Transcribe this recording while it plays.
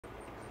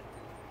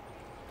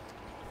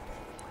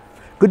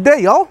Good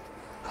day, y'all.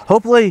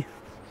 Hopefully,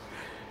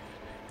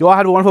 you all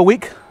had a wonderful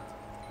week.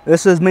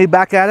 This is me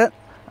back at it.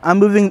 I'm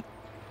moving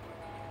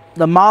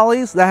the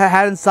mollies that I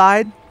had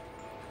inside,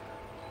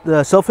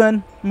 the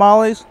silphin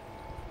mollies,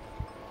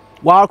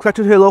 wild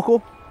collected here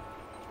local.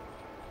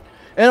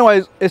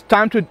 Anyways, it's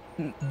time to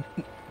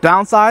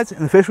downsize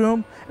in the fish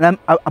room, and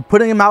I'm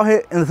putting them out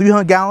here in the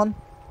 300-gallon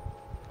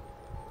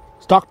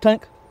stock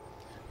tank.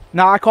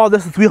 Now I call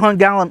this a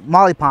 300-gallon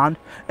molly pond.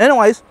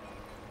 Anyways,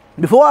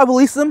 before I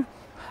release them,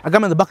 I got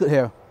them in the bucket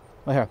here,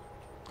 right here.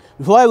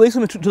 Before I release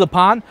them to the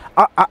pond,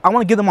 I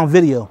want to get them on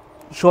video,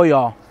 show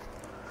y'all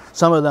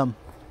some of them.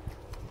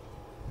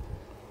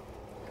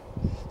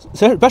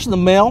 Especially the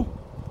male,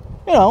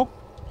 you know,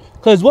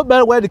 because what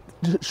better way to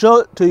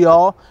show it to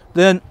y'all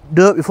than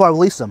do it before I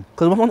release them?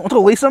 Because once I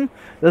release them,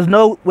 there's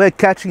no way of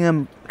catching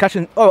them.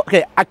 Oh,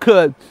 okay, I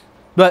could,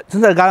 but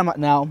since I got them out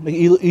now, make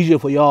it easier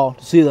for y'all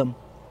to see them.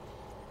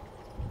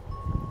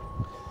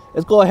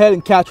 Let's go ahead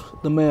and catch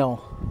the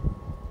male.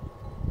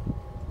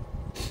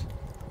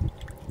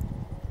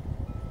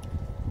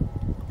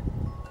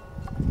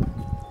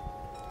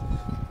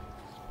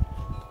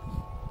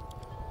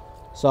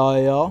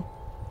 Sorry, y'all.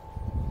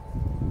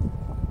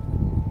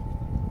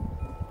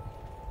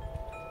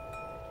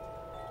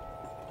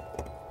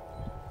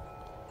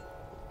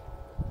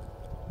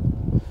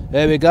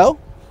 There we go.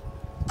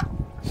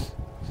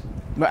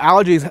 My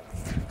allergies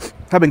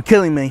have been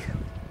killing me.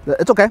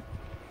 It's okay.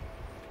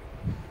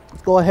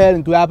 Let's go ahead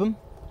and grab him.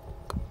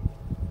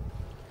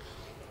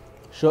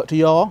 Show it to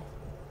y'all.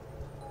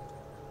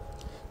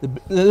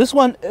 This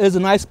one is a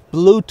nice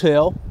blue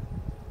tail.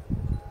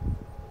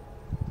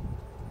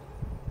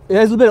 It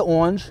has a bit of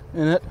orange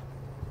in it.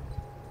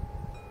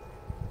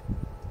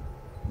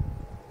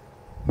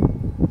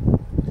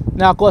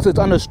 Now, of course, it's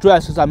under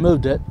stress since I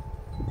moved it.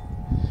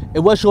 It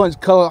was showing its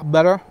color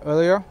better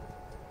earlier.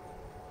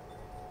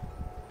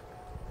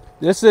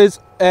 This is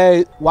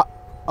a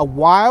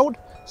wild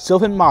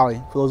silphin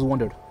molly, for those who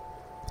wondered.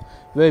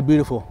 Very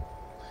beautiful.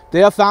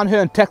 They are found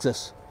here in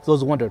Texas, for those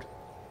who wondered.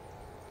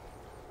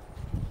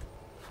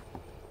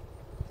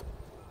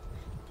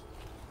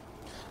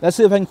 Let's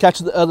see if I can catch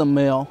the other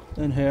male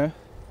in here.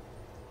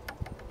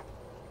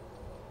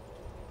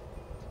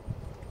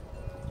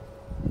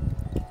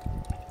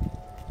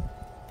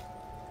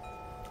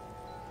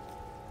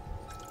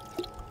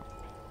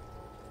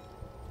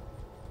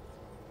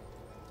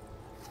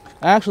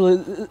 Actually,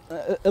 I'm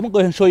gonna go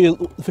ahead and show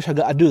you the fish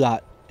I do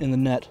got in the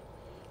net,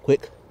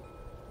 quick.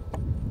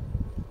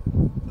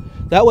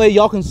 That way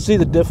y'all can see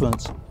the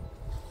difference.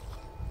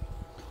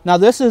 Now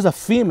this is a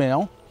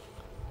female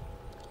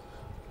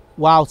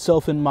wild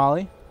silphin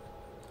molly.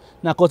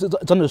 Now of course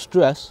it's under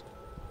stress.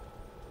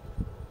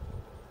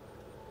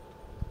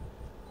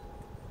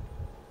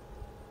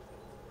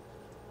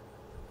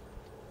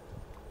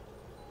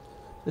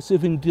 Let's see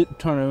if we can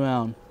turn it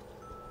around.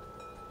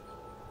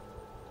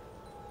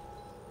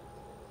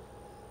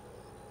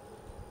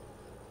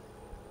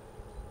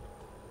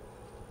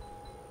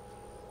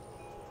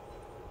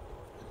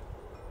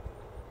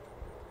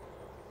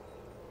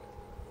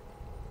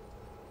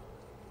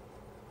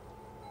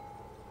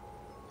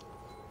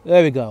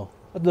 There we go,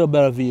 a little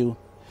better view.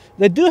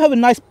 They do have a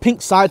nice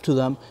pink side to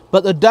them,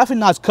 but they're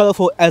definitely not as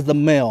colorful as the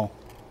male,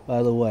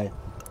 by the way.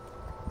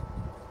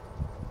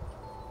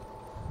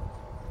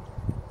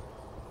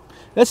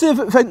 Let's see if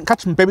I can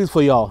catch some babies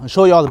for y'all and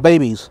show y'all the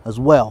babies as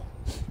well.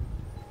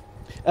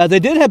 They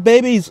did have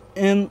babies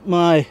in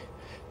my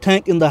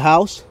tank in the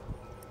house.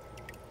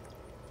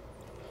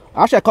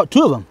 Actually, I caught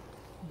two of them.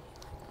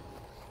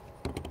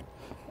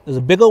 There's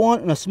a bigger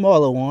one and a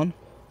smaller one.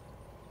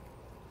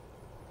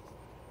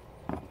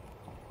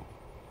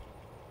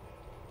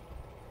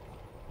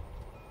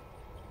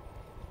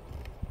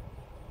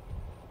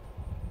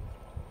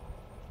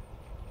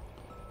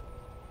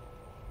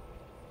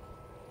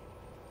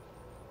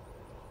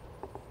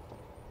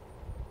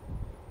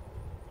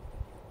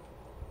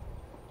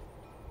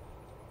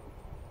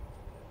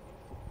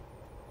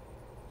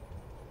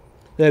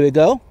 There we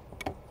go.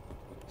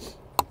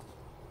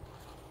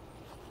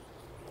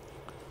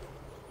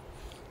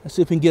 Let's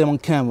see if we can get them on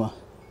camera.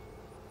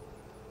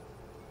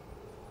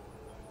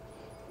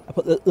 I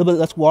put a little bit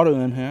less water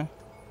in here.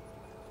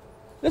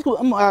 Let's go.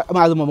 I'm gonna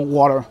add them more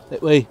water.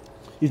 That way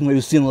you can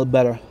maybe see them a little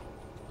better.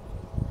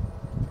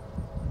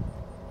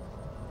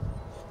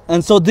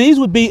 And so these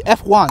would be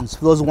F1s,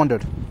 for those who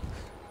wondered,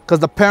 because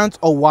the parents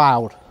are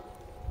wild.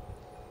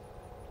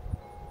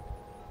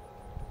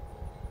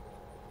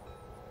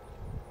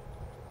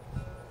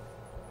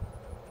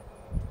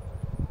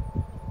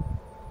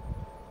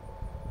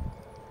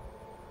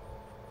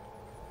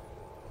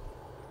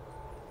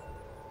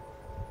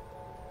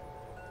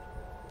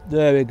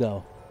 There we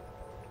go.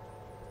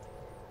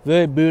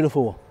 Very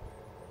beautiful.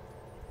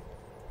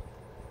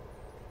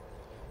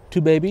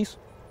 Two babies.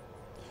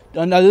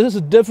 Now this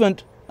is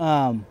different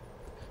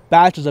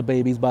batches of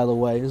babies, by the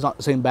way. It's not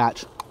the same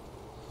batch.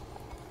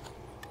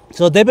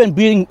 So they've been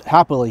breeding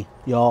happily,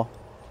 y'all.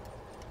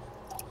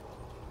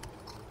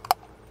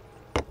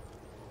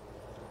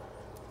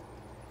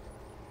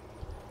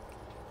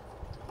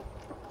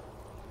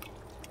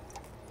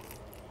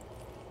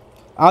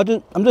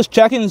 I'm just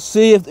checking to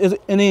see if there's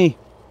any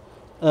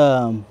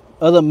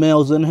other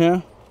males in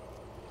here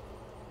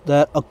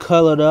that are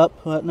colored up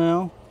right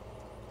now.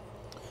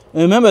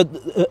 And remember,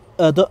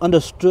 they're under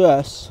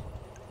stress.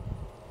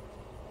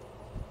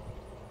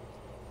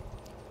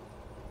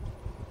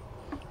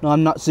 No,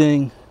 I'm not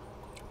seeing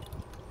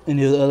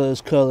any of the others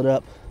colored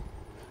up.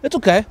 It's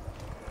okay.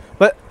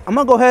 But I'm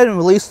going to go ahead and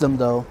release them,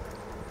 though.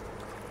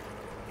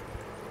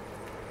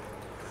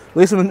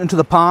 Release them into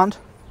the pond.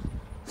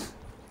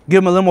 Give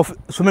them a little more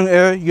swimming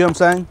area, you know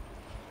what I'm saying?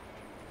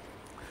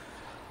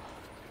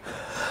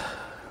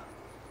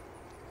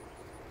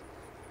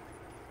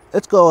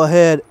 Let's go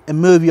ahead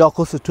and move y'all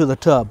closer to the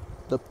tub,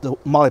 the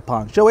molly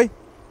pond, shall we?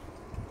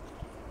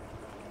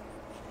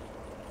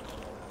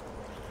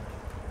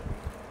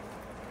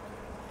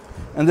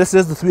 And this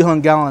is the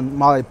 300-gallon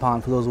molly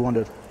pond, for those who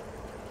wondered.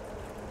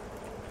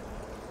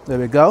 There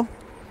we go.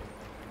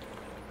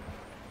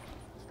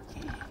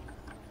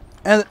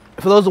 And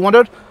for those who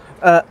wondered,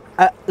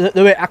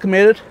 they were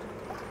acclimated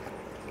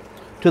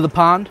to the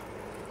pond.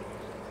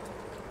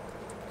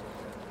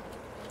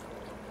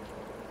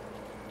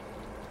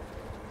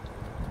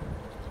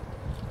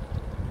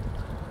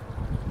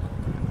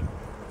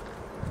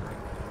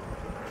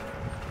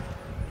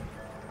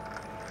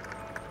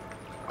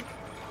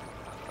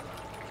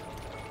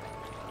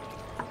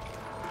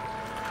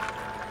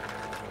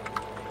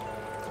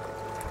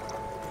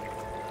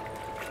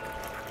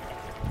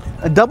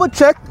 And double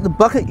check the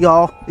bucket,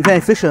 y'all, if you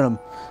ain't fish in them.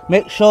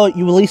 Make sure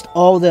you released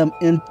all of them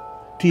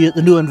into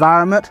the new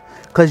environment,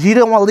 because you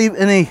don't want to leave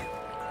any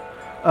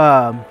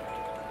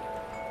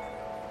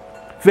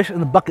fish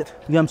in the bucket.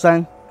 You know what I'm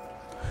saying?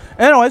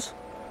 Anyways,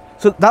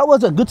 so that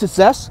was a good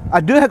success.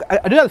 I do have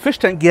a fish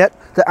tank yet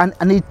that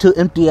I need to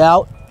empty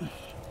out.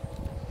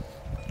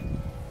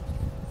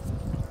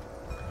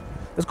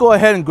 Let's go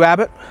ahead and grab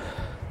it.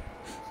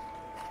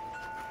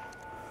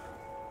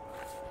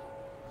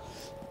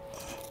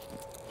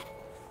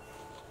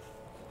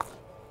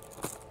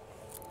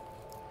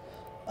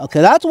 Okay,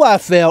 that's what I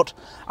felt.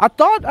 I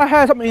thought I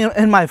had something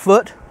in my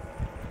foot,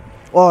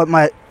 or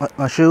my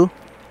shoe,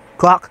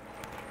 croc.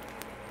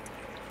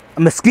 A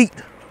mesquite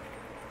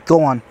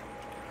thorn.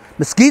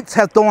 Mesquites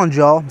have thorns,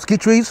 y'all. Mesquite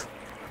trees.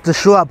 It's a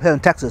shrub here in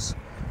Texas.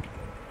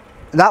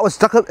 And that was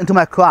stuck up into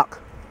my croc.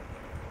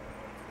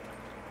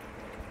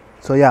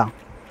 So yeah,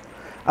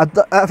 I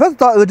first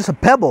thought it was just a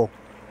pebble,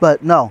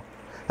 but no,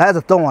 that is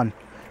a thorn.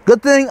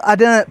 Good thing I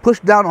didn't push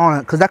down on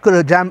it, because that could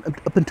have jammed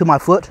up into my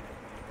foot.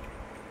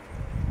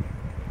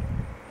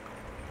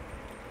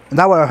 And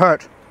that would have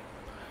hurt.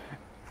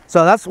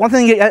 So that's one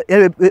thing you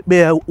gotta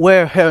be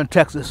aware here in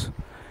Texas,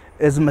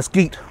 is a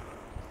mesquite.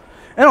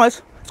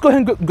 Anyways, let's go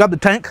ahead and grab the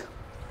tank,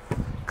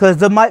 because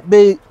there might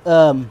be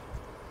some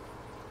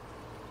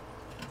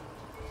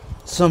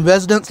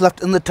residents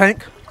left in the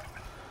tank.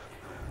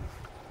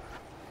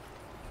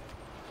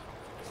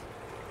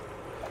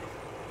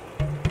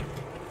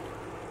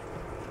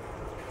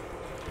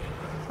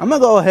 I'm gonna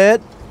go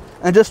ahead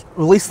and just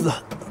release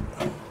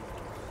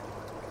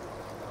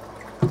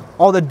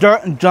all the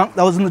dirt and junk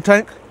that was in the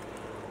tank.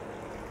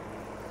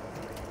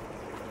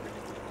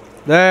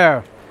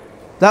 There.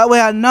 That way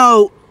I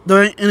know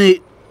there ain't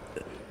any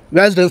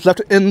residents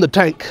left in the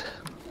tank.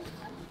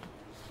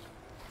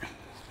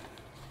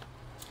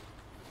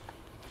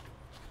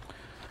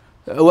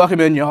 Welcome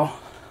in, y'all.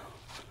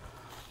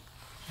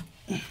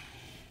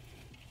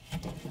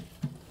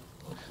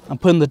 I'm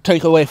putting the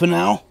tank away for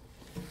now.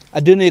 I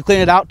do need to clean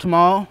it out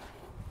tomorrow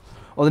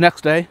or the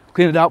next day.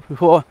 Clean it out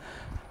before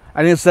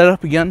I need to set it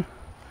up again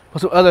for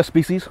some other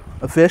species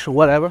of fish or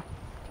whatever.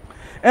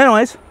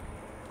 Anyways,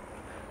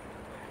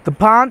 the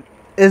pond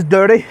is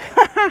dirty.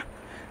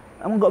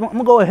 I'm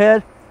gonna go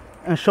ahead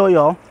and show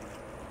y'all.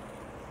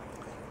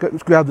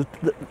 Let's grab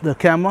the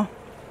camera.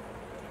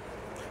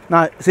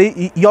 Now,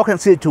 see, y'all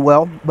can't see it too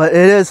well, but it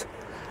is.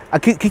 I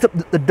keep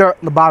up the dirt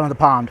in the bottom of the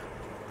pond,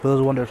 for those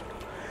who wonders.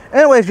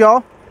 Anyways,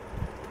 y'all,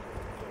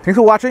 thanks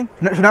for watching.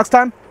 Until next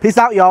time, peace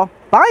out, y'all.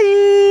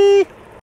 Bye.